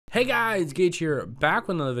Hey guys, Gage here, back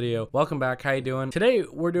with another video. Welcome back, how you doing? Today,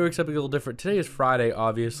 we're doing something a little different. Today is Friday,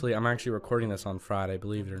 obviously. I'm actually recording this on Friday,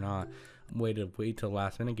 believe it or not. Wait till the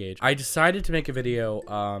last minute, Gage. I decided to make a video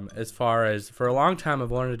as far as, for a long time, I've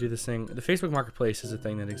wanted to do this thing. The Facebook Marketplace is a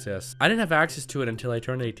thing that exists. I didn't have access to it until I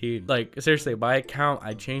turned 18. Like, seriously, my account,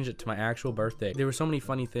 I changed it to my actual birthday. There were so many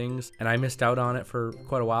funny things, and I missed out on it for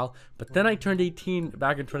quite a while. But then I turned 18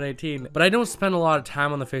 back in 2018. But I don't spend a lot of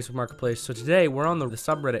time on the Facebook Marketplace. So today, we're on the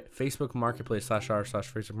subreddit, Facebook Marketplace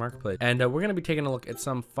 /r/Facebook Marketplace. And we're going to be taking a look at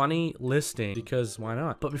some funny listings, because why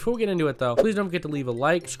not? But before we get into it, though, please don't forget to leave a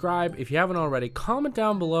like, subscribe. If you haven't already, comment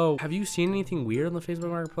down below. Have you seen anything weird on the Facebook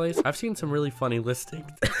Marketplace? I've seen some really funny listings.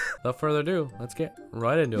 Without further ado, let's get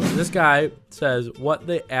right into it. This guy says, what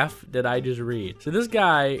the F did I just read? So this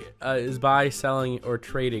guy is selling, or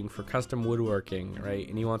trading for custom woodworking, right?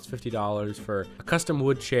 And he wants $50 for a custom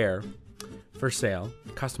wood chair for sale,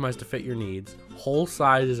 customized to fit your needs. Whole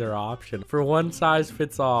sizes are option. For one size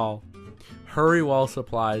fits all. Hurry while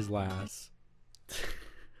supplies last.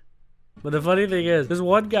 But the funny thing is, this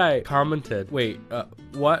one guy commented, wait,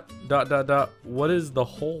 what? ... What is the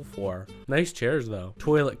hole for? Nice chairs though.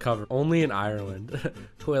 Toilet cover, only in Ireland.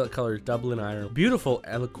 Toilet colors, Dublin, Ireland. Beautiful,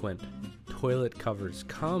 eloquent toilet covers.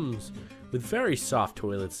 Comes with very soft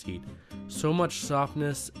toilet seat. So much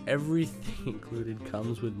softness, everything included.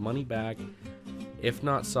 Comes with money back. If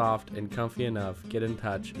not soft and comfy enough, get in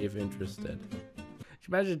touch if interested. Can you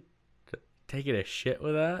imagine taking a shit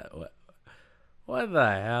with that? What the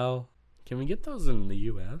hell? Can we get those in the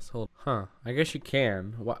US? Huh, I guess you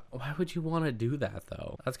can. Why would you want to do that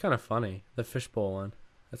though? That's kind of funny. The fishbowl one.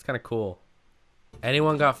 That's kind of cool.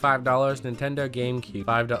 Anyone got $5? Nintendo GameCube.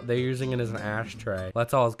 $5. They're using it as an ashtray.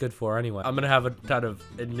 That's all it's good for anyway. I'm gonna have a ton of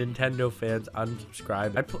Nintendo fans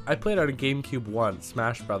unsubscribe. I played on a GameCube once.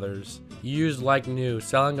 Smash Brothers. Used like new.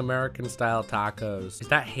 Selling American style tacos. Is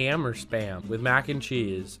that ham or spam? With mac and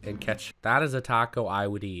cheese and ketchup. That is a taco I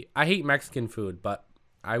would eat. I hate Mexican food, but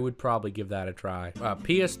I would probably give that a try.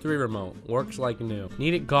 PS3 remote, works like new.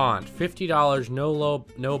 Need it gone. $50, no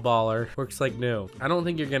baller, works like new. I don't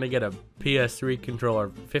think you're gonna get a PS3 controller,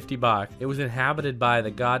 $50. It was inhabited by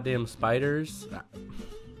the goddamn spiders.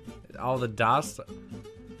 All the dust.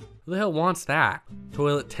 Who the hell wants that?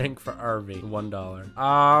 Toilet tank for RV,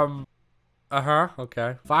 $1.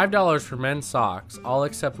 Okay. $5 for men's socks. All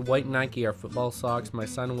except white Nike or football socks. My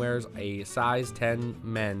son wears a size 10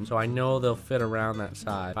 men, so I know they'll fit around that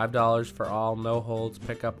size. $5 for all, no holds,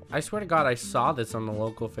 pickup. I swear to God, I saw this on the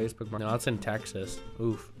local Facebook market. No, it's in Texas.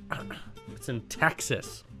 Oof. It's in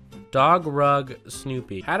Texas. Dog rug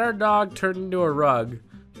Snoopy. Had our dog turned into a rug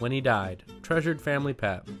when he died. Treasured family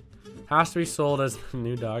pet. Has to be sold as the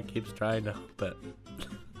new dog keeps trying to help it.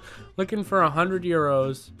 Looking for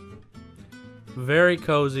 €100. Very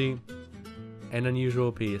cozy and unusual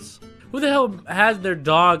piece. Who the hell has their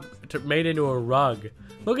dog made into a rug?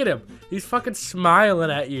 Look at him. He's fucking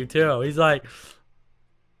smiling at you too. He's like,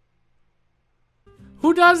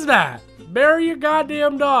 who does that? Bury your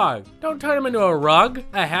goddamn dog. Don't turn him into a rug.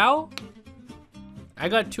 The hell? I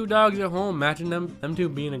got 2 dogs at home. Imagine them two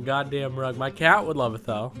being a goddamn rug. My cat would love it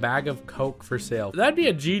though. Bag of Coke for sale. That'd be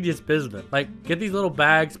a genius business. Like, get these little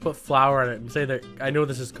bags, put flour in it, and say that, I know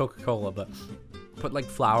this is Coca-Cola, but put like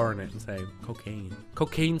flour in it and say cocaine.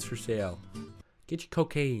 Cocaine's for sale. Get your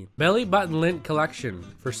cocaine. Belly button lint collection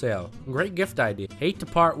for sale. Great gift idea. Hate to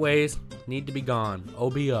part ways. Need to be gone.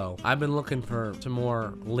 OBO. I've been looking for some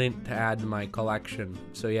more lint to add to my collection.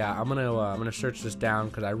 So yeah, I'm gonna search this down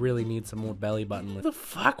because I really need some more belly button lint. Who the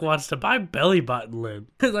fuck wants to buy belly button lint?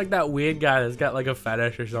 It's like that weird guy that's got like a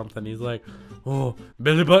fetish or something. He's like, oh,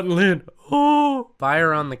 belly button lint. Oh.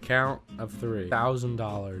 Fire on the count of 3.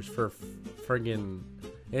 $1,000 for friggin'.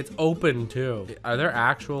 It's open too. Are there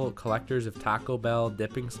actual collectors of Taco Bell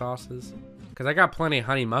dipping sauces? Because I got plenty of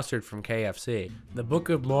honey mustard from KFC. The Book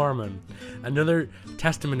of Mormon. Another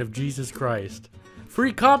testament of Jesus Christ.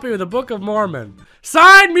 Free copy of the Book of Mormon.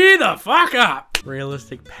 Sign me the fuck up!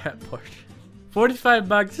 Realistic pet portion.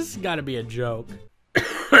 $45. This has got to be a joke.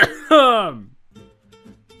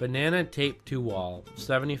 Banana tape to wall.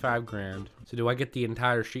 75 grand. So do I get the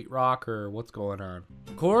entire sheetrock or what's going on?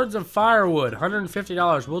 Cords of firewood.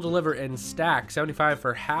 $150. We'll deliver in stack. 75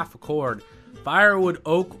 for half a cord. Firewood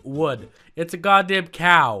oak wood. It's a goddamn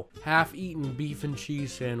cow. Half-eaten beef and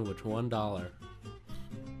cheese sandwich. $1.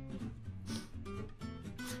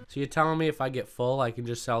 So you're telling me if I get full, I can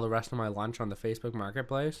just sell the rest of my lunch on the Facebook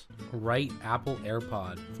Marketplace? Right Apple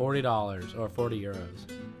AirPod. $40 or €40.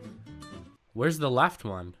 Where's the left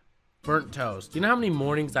one? Burnt toast. Do you know how many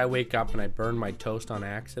mornings I wake up and I burn my toast on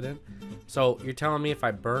accident? So you're telling me if I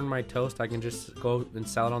burn my toast, I can just go and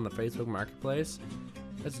sell it on the Facebook Marketplace?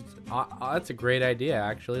 That's a great idea,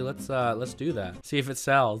 actually. Let's do that. See if it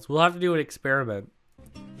sells. We'll have to do an experiment.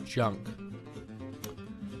 Junk.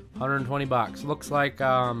 120 bucks. Looks like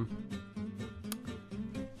I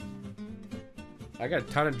got a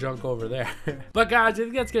ton of junk over there. But guys, I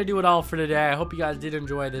think that's gonna do it all for today. I hope you guys did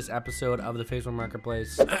enjoy this episode of the Facebook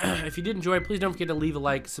Marketplace. If you did enjoy, please don't forget to leave a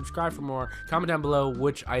like, subscribe for more, comment down below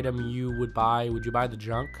which item you would buy. Would you buy the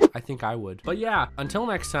junk? I think I would. But yeah, until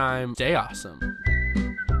next time, stay awesome.